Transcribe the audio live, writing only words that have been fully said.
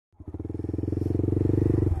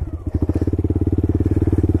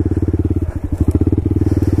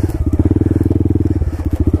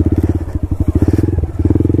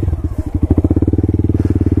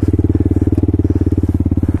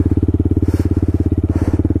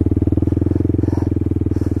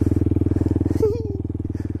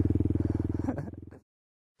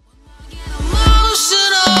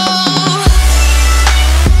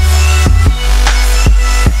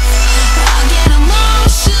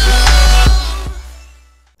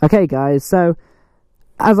Okay guys, so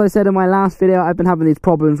as I said in my last video, I've been having these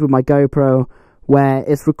problems with my GoPro where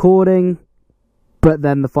it's recording but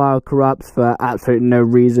then the file corrupts for absolutely no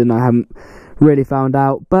reason. I haven't really found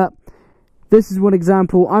out, but this is one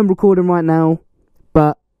example. I'm recording right now,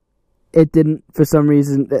 but it didn't for some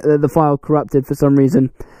reason. The file corrupted for some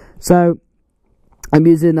reason. So I'm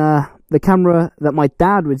using the camera that my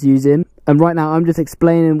dad was using, and right now I'm just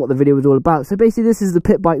explaining what the video was all about. So basically this is the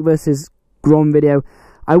pit bike versus Grom video.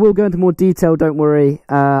 I will go into more detail, don't worry.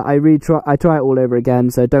 I try it all over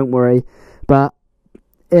again, so don't worry. But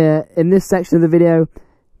in this section of the video,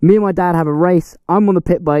 me and my dad have a race. I'm on the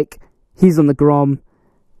pit bike, he's on the Grom,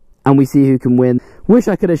 and we see who can win. Wish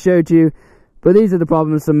I could have showed you, but these are the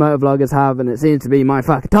problems some motovloggers have, and it seems to be my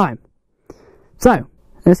fucking time. So,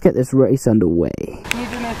 let's get this race underway. Can you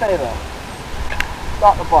do me a favour?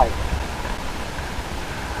 Start the bike.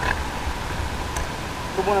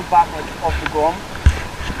 The one backwards off the Grom.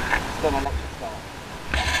 Then my electric start.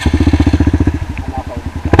 And now hold it.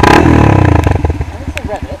 I need to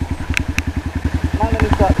rev it. Now let me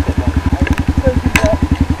start the pit bike. Go to the...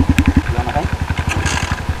 You want anything?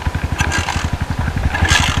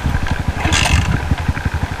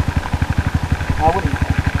 I wouldn't.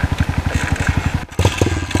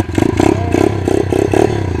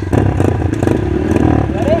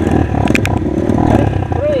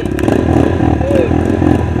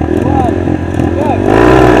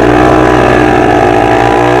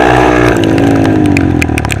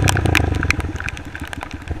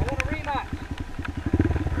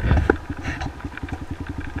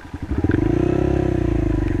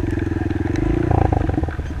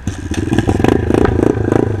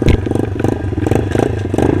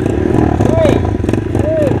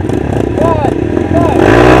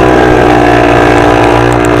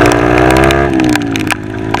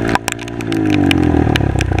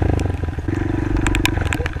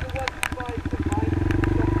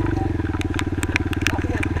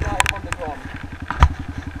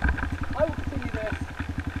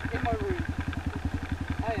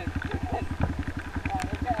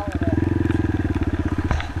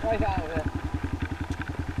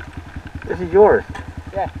 This is yours?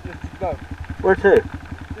 Yeah, just go. Where to?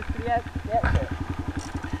 Just to the exit.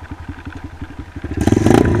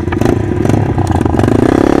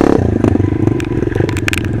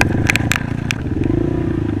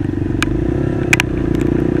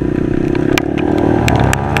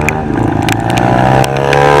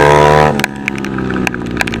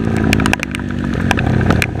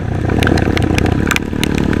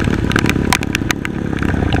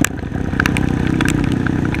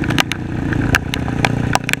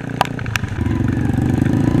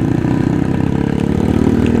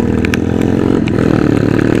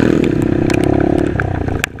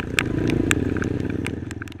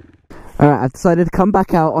 Alright, I've decided to come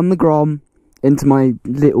back out on the Grom into my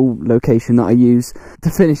little location that I use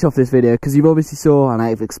to finish off this video, because you've obviously saw and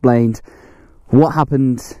I've explained what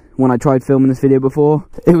happened when I tried filming this video before.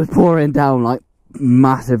 It was pouring down, like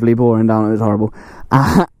massively pouring down. It was horrible,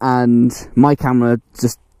 and my camera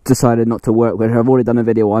just decided not to work, which I've already done a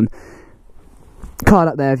video on. Card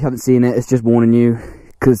up there if you haven't seen it. It's just warning you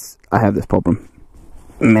because I have this problem.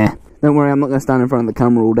 Meh. Don't worry, I'm not going to stand in front of the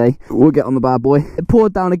camera all day. We'll get on the bad boy. It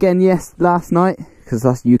poured down again, yes, last night, because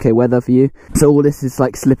that's UK weather for you. So all this is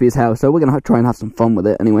like slippy as hell, so we're going to try and have some fun with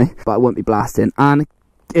it anyway. But I won't be blasting. And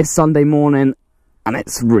it's Sunday morning, and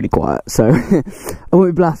it's really quiet, so I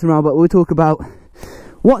won't be blasting around, but we'll talk about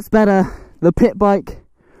what's better, the pit bike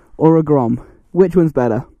or a Grom. Which one's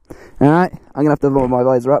better? Alright, I'm going to have to roll my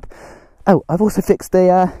visor up. Oh, I've also fixed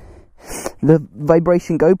the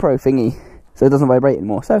vibration GoPro thingy, so it doesn't vibrate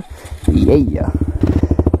anymore. So, yeah.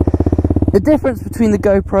 The difference between the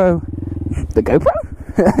GoPro...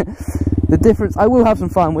 the difference... I will have some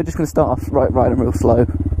fun. We're just going to start off riding real slow,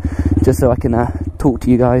 just so I can talk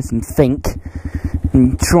to you guys and think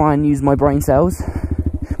and try and use my brain cells.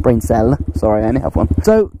 Brain cell. Sorry, I only have one.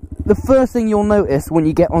 So, the first thing you'll notice when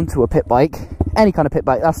you get onto a pit bike, any kind of pit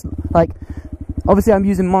bike, that's like... Obviously, I'm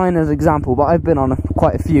using mine as an example, but I've been on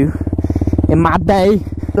quite a few in my day.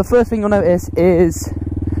 The first thing you'll notice is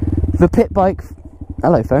the pit bike...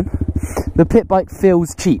 Hello, phone. The pit bike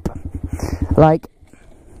feels cheap. Like...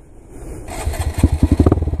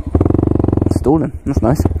 Stalling. That's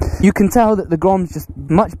nice. You can tell that the Grom's just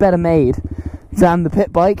much better made than the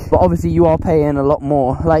pit bike, but obviously you are paying a lot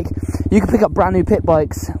more. Like, you can pick up brand new pit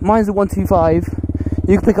bikes. Mine's a 125.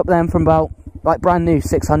 You can pick up them from about, like, brand new,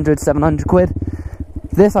 600, 700 quid.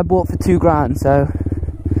 This I bought for £2 grand, so...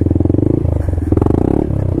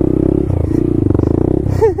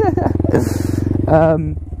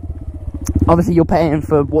 obviously you're paying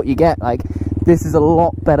for what you get. Like, this is a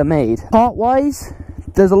lot better made. Part-wise,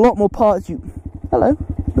 there's a lot more parts Hello?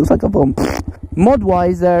 Looks like a bomb.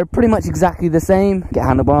 Mod-wise, they're pretty much exactly the same. Get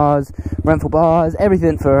handlebars, rental bars,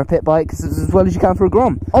 everything for a pit bike, as well as you can for a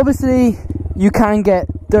Grom. Obviously, you can get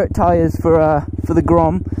dirt tyres for the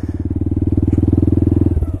Grom,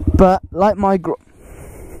 but like my Grom...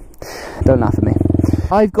 Don't laugh at me.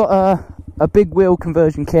 I've got a big wheel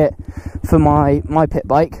conversion kit for my pit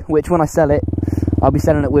bike, which when I sell it, I'll be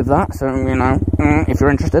selling it with that, so you know, if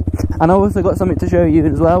you're interested. And I've also got something to show you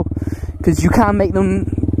as well, because you can make them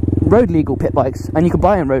road legal pit bikes, and you can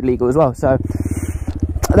buy them road legal as well. So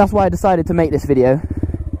that's why I decided to make this video,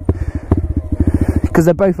 because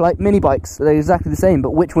they're both like mini bikes. They're exactly the same,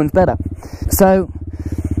 but which one's better? So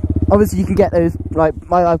obviously you can get those, like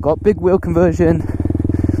I've got big wheel conversion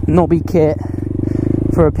knobby kit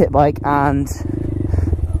for a pit bike, and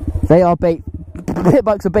they are pit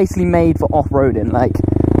bikes are basically made for off-roading. Like,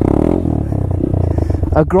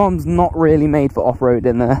 a Grom's not really made for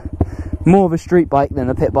off-roading. They're more of a street bike than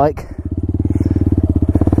a pit bike.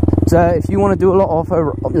 So if you want to do a lot of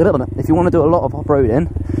off-roading,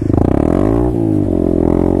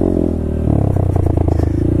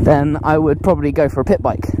 then I would probably go for a pit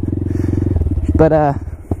bike. But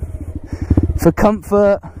for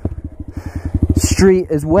comfort, street,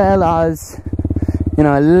 as well as, you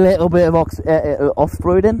know, a little bit of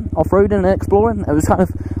off-roading and exploring. It was kind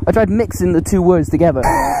of, I tried mixing the two words together. No.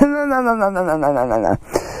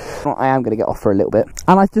 I am going to get off for a little bit.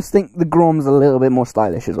 And I just think the Grom's a little bit more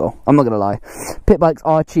stylish as well. I'm not going to lie. Pit bikes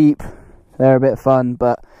are cheap. They're a bit of fun.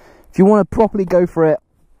 But if you want to properly go for it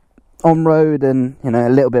on road and, you know, a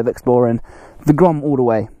little bit of exploring, the Grom all the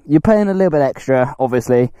way. You're paying a little bit extra,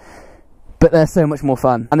 obviously, but they're so much more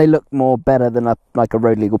fun, and they look more better than like a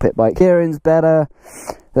road legal pit bike. Steering's better,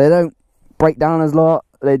 they don't break down as a lot,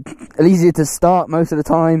 they're easier to start most of the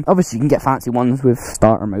time. Obviously you can get fancy ones with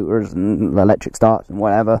starter motors and electric starts and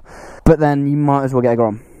whatever, but then you might as well get a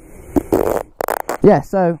Grom. Yeah,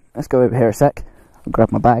 so let's go over here a sec. I'll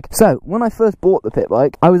grab my bag. So when I first bought the pit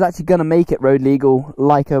bike, I was actually going to make it road legal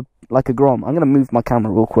like a Grom. I'm going to move my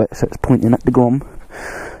camera real quick so it's pointing at the Grom.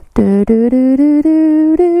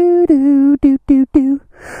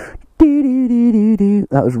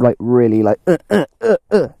 That was like really like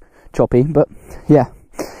choppy, but yeah.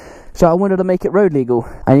 So I wanted to make it road legal.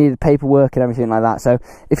 I needed paperwork and everything like that. So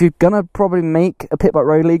if you're gonna probably make a pit bike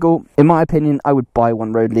road legal, in my opinion, I would buy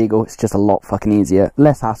one road legal. It's just a lot fucking easier,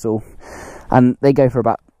 less hassle, and they go for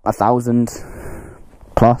about 1,000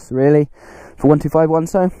 plus really for 1251.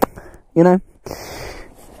 So you know,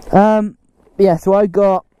 yeah. So I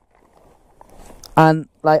got. And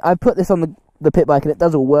like I put this on the pit bike and it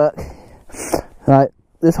does all work. Like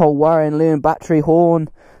this whole wiring loom, battery, horn,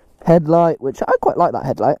 headlight, which I quite like that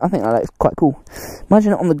headlight. I think that looks quite cool.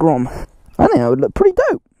 Imagine it on the Grom. I think that would look pretty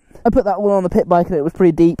dope. I put that all on the pit bike and it was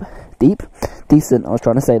pretty decent. I was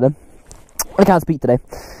trying to say then. I can't speak today.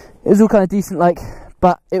 It was all kind of decent, like,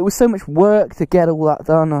 but it was so much work to get all that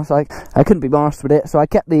done. I was like, I couldn't be arsed with it, so I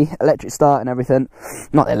kept the electric start and everything.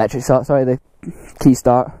 Not the electric start, sorry, the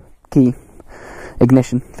key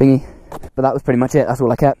ignition thingy, but that was pretty much it. That's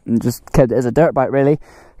all I kept, and just kept it as a dirt bike really,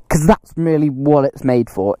 because that's really what it's made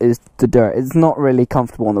for, is the dirt. It's not really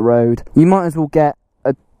comfortable on the road. You might as well get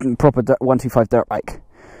a proper 125 dirt bike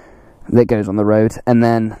that goes on the road, and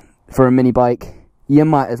then for a mini bike you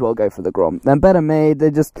might as well go for the Grom. They're better made,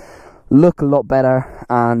 they just look a lot better,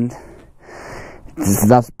 and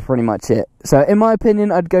that's pretty much it. So in my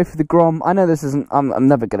opinion, I'd go for the Grom. I know this isn't, I'm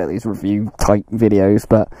never good at these review type videos,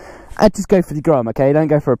 but I'd just go for the Grom, okay? Don't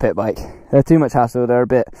go for a pit bike. They're too much hassle, they're a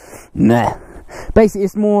bit meh. Basically,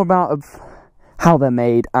 it's more about how they're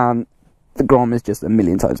made, and the Grom is just a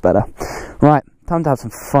million times better. Right, time to have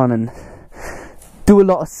some fun and do a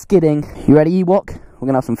lot of skidding. You ready, Ewok? We're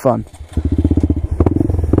gonna have some fun.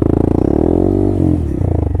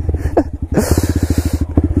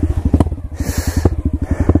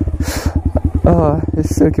 Oh,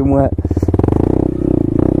 it's soaking wet.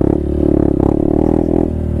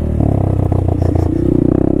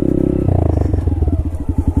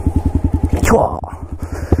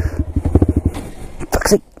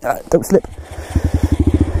 Fuck's sake, don't slip.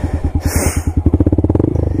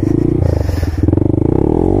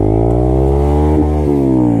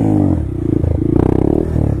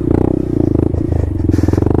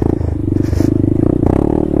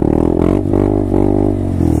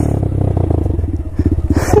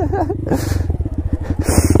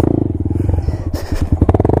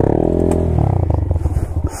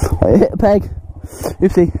 I hit a peg.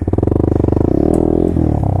 Oopsie.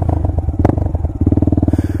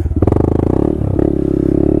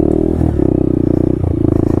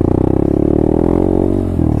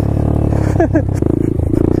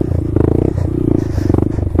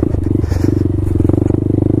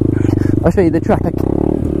 I'll show you the track.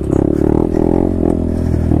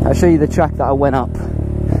 I'll show you the track that I went up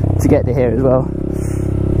to get to here as well.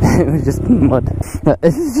 It was just mud.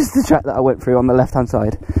 This is just the track that I went through on the left hand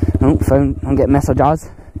side. Oh, phone, I'm getting messages.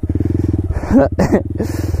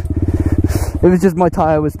 It was just my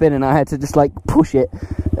tyre was spinning, I had to just like push it.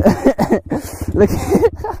 Look,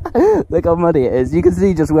 look how muddy it is. You can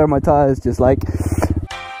see just where my tyre is just like.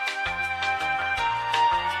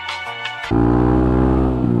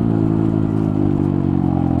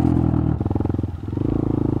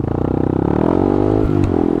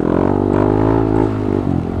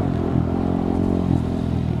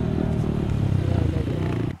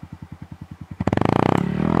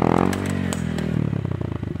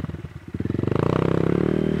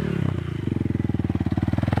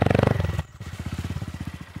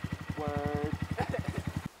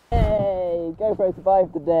 GoPro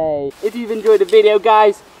survived the day. If you've enjoyed the video,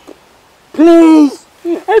 guys, please,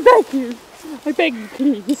 I beg you,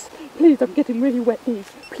 please, I'm getting really wet, please.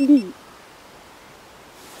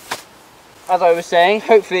 As I was saying,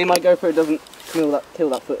 hopefully my GoPro doesn't kill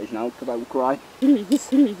that footage now, because I will cry.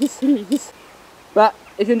 Please. But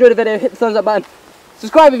if you enjoyed the video, hit the thumbs up button,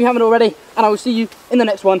 subscribe if you haven't already, and I will see you in the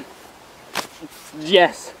next one.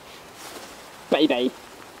 Yes, baby.